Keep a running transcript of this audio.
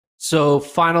So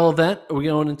final event, are we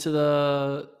going into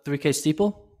the 3K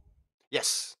steeple?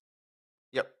 Yes.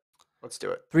 Yep. Let's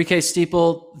do it. 3K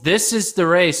steeple. This is the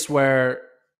race where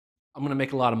I'm going to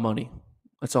make a lot of money.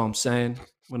 That's all I'm saying.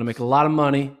 I'm going to make a lot of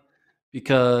money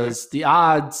because the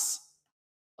odds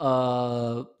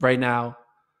right now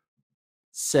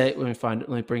say, let me find it.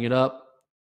 Let me bring it up.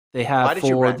 They have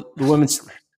for the women's,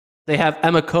 they have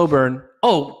Emma Coburn.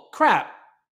 Oh, crap.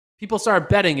 People started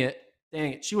betting it.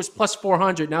 Dang it. She was plus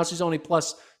 400. Now she's only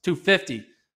plus 250. I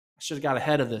should have got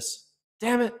ahead of this.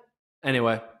 Damn it.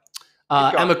 Anyway,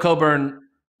 Emma Coburn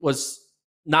is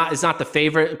not the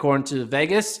favorite according to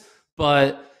Vegas,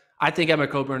 but I think Emma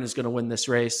Coburn is going to win this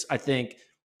race. I think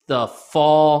the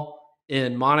fall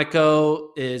in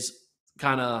Monaco is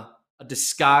kind of a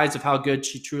disguise of how good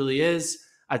she truly is.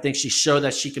 I think she showed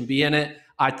that she can be in it.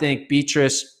 I think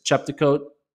Beatrice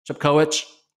Chepkoech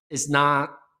is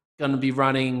not going to be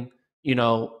running,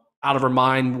 out of her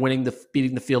mind,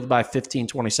 beating the field by 15,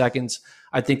 20 seconds.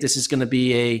 I think this is going to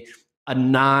be a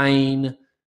 9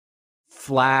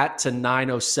 flat to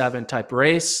 9:07 type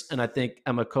race. And I think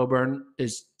Emma Coburn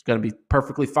is going to be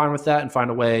perfectly fine with that and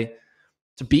find a way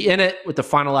to be in it with the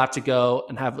final lap to go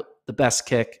and have the best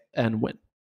kick and win.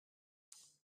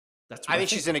 I think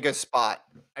she's in a good spot.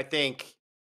 I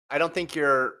don't think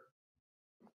you're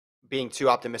being too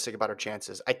optimistic about her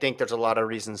chances. I think there's a lot of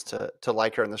reasons to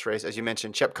like her in this race. As you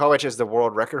mentioned, Chepkoech is the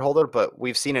world record holder, but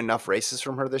we've seen enough races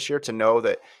from her this year to know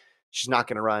that she's not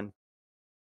going to run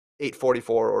 8:44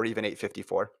 or even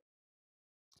 8:54.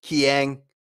 Kiang,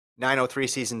 9:03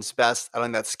 season's best. I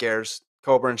think that scares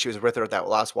Coburn. She was with her at that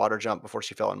last water jump before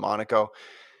she fell in Monaco.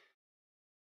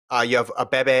 You have a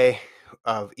Bebe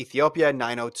of Ethiopia,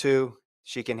 9:02.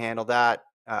 She can handle that.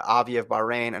 Avi of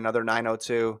Bahrain, another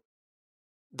 9:02.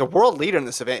 The world leader in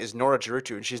this event is Nora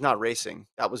Gerutu, and she's not racing.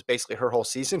 That was basically her whole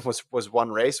season was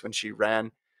one race when she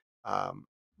ran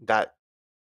that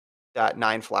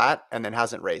 9 flat and then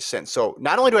hasn't raced since. So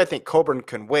not only do I think Coburn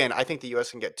can win, I think the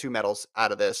U.S. can get 2 medals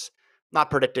out of this.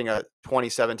 Not predicting a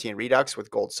 2017 Redux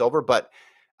with gold, silver, but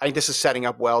I think this is setting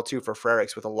up well too for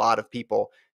Frerichs with a lot of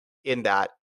people in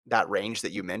that range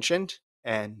that you mentioned.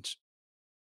 And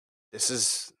this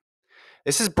is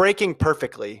breaking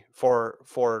perfectly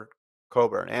for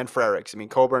Coburn and Frerichs. I mean,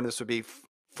 Coburn, this would be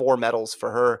 4 medals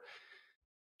for her.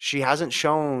 She hasn't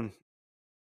shown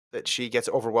that she gets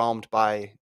overwhelmed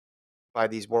by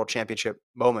these world championship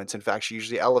moments. In fact, she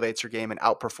usually elevates her game and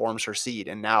outperforms her seed.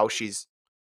 And now she's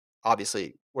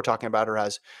obviously, we're talking about her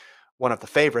as one of the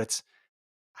favorites.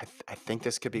 I think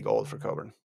this could be gold for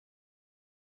Coburn.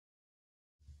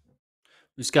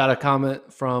 We just got a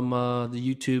comment from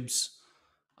the YouTubes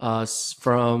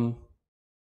from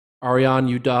Ariane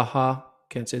Udaha.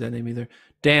 Can't say that name either.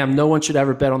 Damn, no one should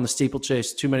ever bet on the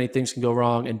steeplechase. Too many things can go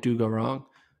wrong and do go wrong.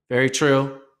 Very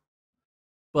true.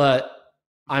 But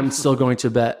I'm still going to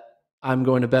bet. I'm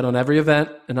going to bet on every event,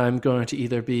 and I'm going to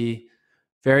either be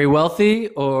very wealthy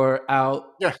or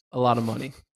out a lot of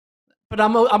money. But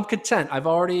I'm content. I've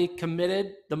already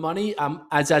committed the money.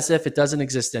 As if it doesn't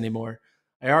exist anymore.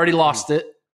 I already lost it.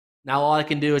 Now all I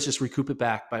can do is just recoup it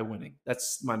back by winning.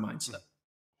 That's my mindset.